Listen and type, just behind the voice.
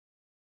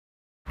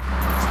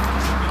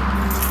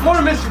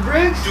Morning, Mr.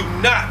 Briggs. Do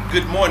not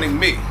good morning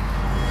me.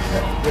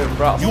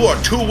 Problem. You are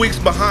 2 weeks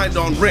behind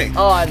on rent.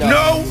 Oh, I know.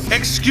 No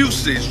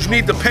excuses. You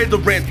need to pay the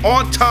rent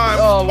on time.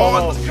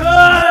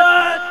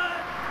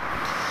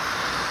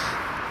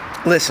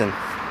 Listen,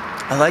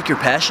 I like your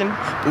passion,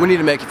 but we need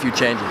to make a few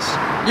changes.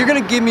 You're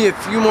gonna give me a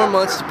few more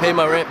months to pay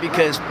my rent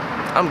because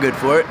I'm good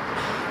for it.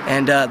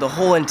 And the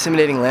whole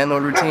intimidating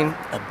landlord routine,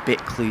 a bit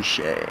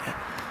cliche.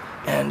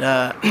 And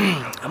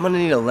I'm gonna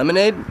need a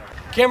lemonade.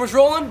 Camera's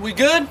rolling, we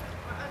good?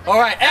 All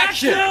right,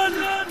 action!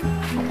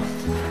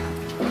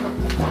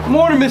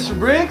 Morning, Mr.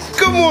 Briggs.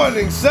 Good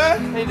morning,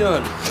 son. How you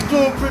doing? I'm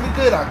doing pretty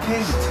good. I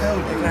came to tell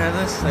you. Can I have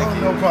this? Thank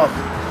you. No problem.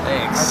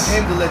 Thanks. I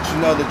came to let you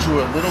know that you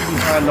were a little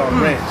behind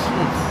on rent.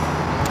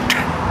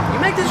 You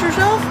make this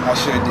yourself? I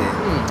sure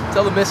did.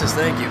 Tell the missus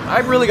thank you. I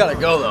really gotta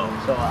go though,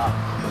 so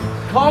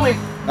call me.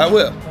 I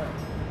will.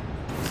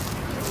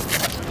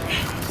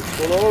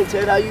 What's going on,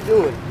 Ted? How you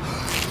doing?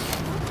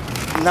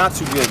 Not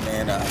too good,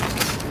 man.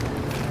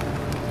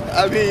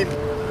 I mean,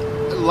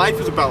 life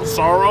is about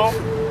sorrow.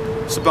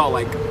 It's about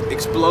like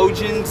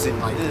explosions and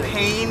like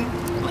pain,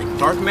 like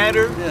dark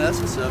matter. Yeah, that's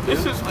what's up.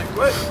 It's just like,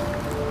 what's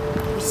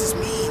this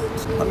mean?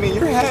 I mean,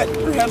 your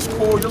hat's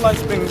cool. Your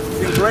life's been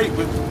great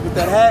with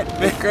that hat.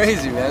 It's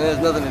crazy, man. It has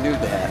nothing to do with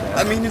the hat, man.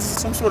 I mean, is it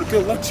some sort of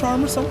good luck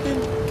charm or something?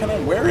 Can I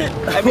wear it?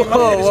 I mean,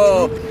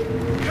 whoa.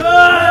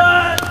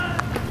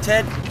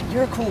 Ted,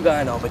 you're a cool guy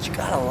and all, but you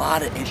got a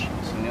lot of issues.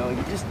 You know,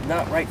 you're just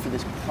not right for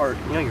this part.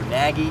 You know, you're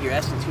naggy. You're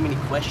asking too many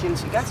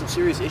questions. You got some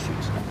serious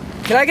issues.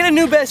 Can I get a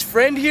new best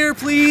friend here,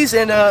 please?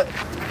 And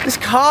this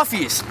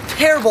coffee is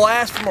terrible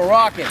ass from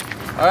Moroccan.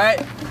 All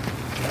right.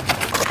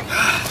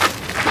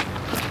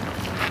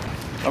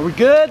 Are we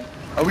good?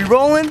 Are we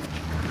rolling?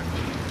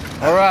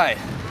 All right.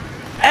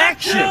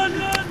 Action!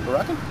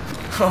 Moroccan?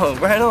 Oh,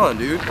 right on,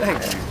 dude. Thank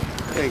you.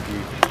 Thank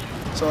you.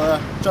 So,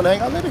 trying to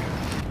hang out later?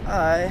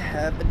 I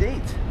have a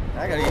date.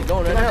 I gotta get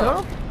going right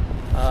now.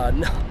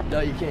 No,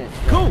 you can't.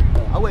 Cool.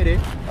 I'll wait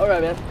here. All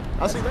right, man.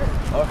 I'll see you later.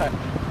 All right.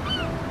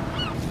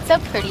 So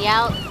pretty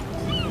out.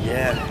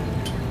 Yeah,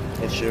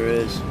 it sure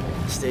is.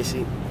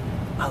 Stacy,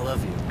 I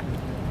love you.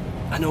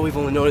 I know we've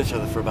only known each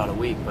other for about a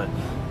week, but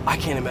I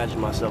can't imagine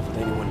myself with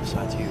anyone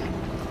besides you.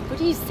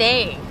 What are you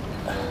saying?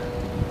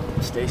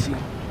 Stacy,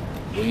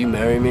 will you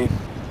marry me?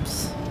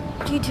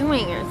 What are you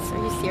doing? Are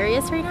you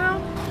serious right now?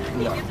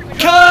 No.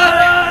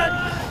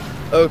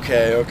 Cut!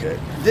 Okay.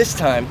 This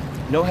time,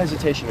 no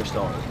hesitation or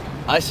stalling.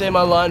 I say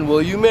my line,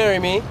 will you marry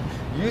me?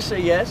 You say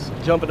yes,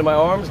 jump into my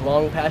arms,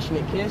 long,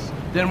 passionate kiss,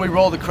 then we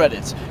roll the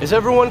credits. Is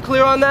everyone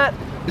clear on that?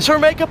 Is her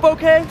makeup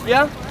okay?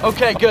 Yeah?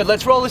 Okay, good.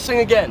 Let's roll this thing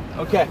again.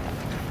 Okay.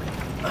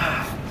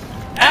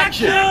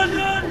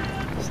 Action!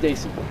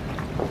 Stacy,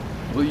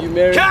 will you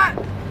marry me? Cut!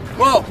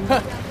 Whoa!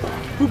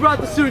 Who brought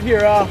the suit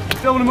here?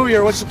 Filming a movie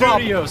here. What's the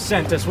problem? Studio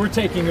sent us. We're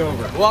taking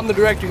over. Well, I'm the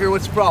director here.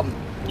 What's the problem?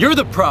 You're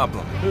the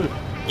problem.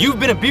 You've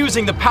been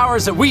abusing the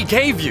powers that we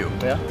gave you.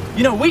 Yeah?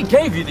 You know, we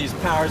gave you these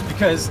powers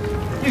because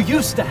you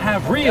used to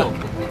have real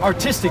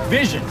artistic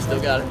vision. Still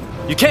got it.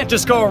 You can't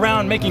just go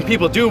around making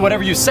people do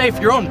whatever you say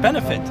for your own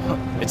benefit.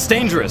 It's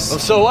dangerous. Well,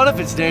 so what if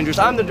it's dangerous?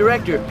 I'm the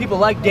director. People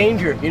like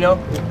danger, you know?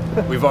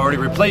 We've already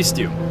replaced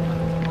you.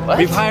 What?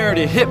 We've hired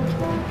a hip,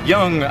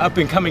 young,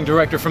 up-and-coming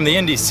director from the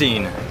indie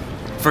scene,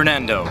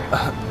 Fernando.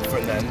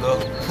 Fernando,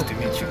 nice to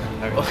meet you.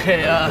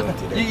 Okay,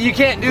 you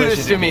can't do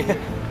this to me.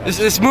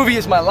 This movie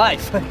is my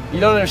life. You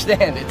don't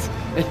understand.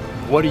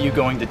 What are you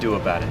going to do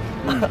about it?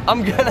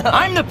 I'm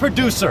the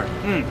producer.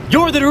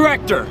 You're the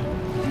director.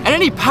 And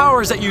any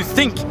powers that you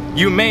think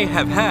you may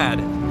have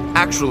had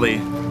actually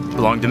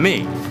belong to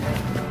me.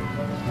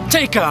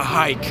 Take a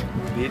hike.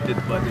 Beat it,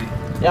 buddy.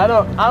 Yeah,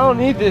 I don't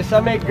need this. I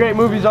make great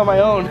movies on my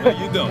own. No,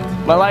 you don't.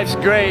 My life's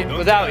great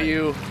without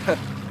you.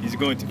 He's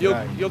going to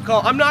cry. You'll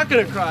call. I'm not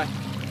gonna cry.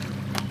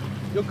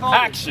 You'll call.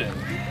 Action.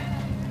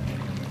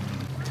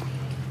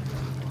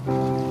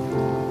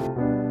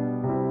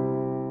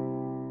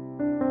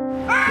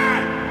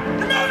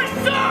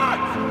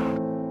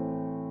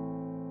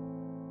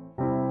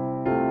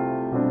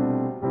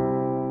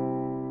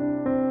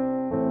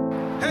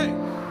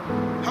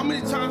 How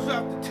many times do I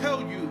have to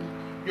tell you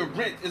your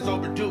rent is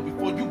overdue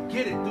before you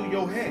get it through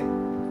your head?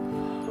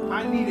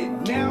 I need it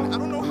now. I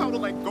don't know how to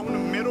like go in the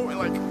middle and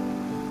like,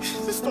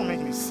 this don't make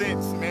any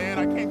sense, man.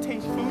 I can't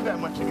taste food that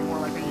much anymore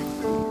like I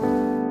used to.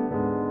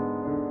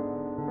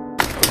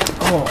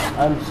 Oh,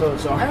 I'm so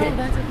sorry. Oh,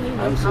 that's okay.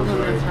 I'm so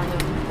sorry.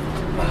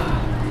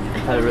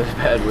 Had a really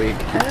bad week.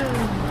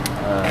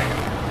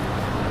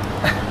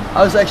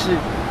 I was actually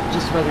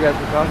just about to grab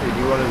some coffee. Do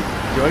you want to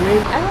join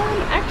me?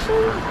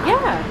 Actually,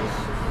 yeah.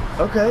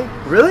 Okay.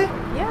 Really?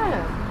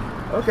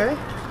 Yeah. Okay.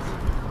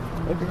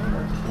 Okay.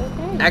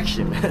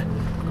 Action.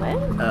 What?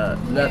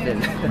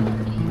 Nothing.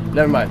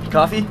 Never mind.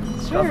 Coffee?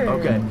 Sure.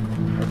 Okay.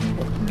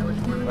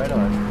 Right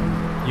on.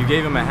 You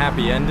gave him a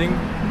happy ending?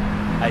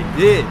 I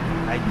did.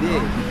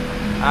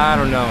 I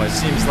don't know. It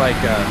seems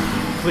like a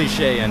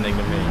cliche ending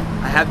to me.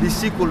 I have this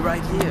sequel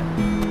right here.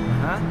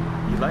 Huh?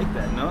 You like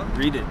that, no?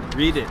 Read it.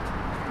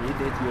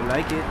 You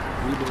like it?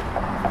 Read it.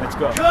 Let's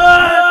go.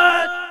 Cut!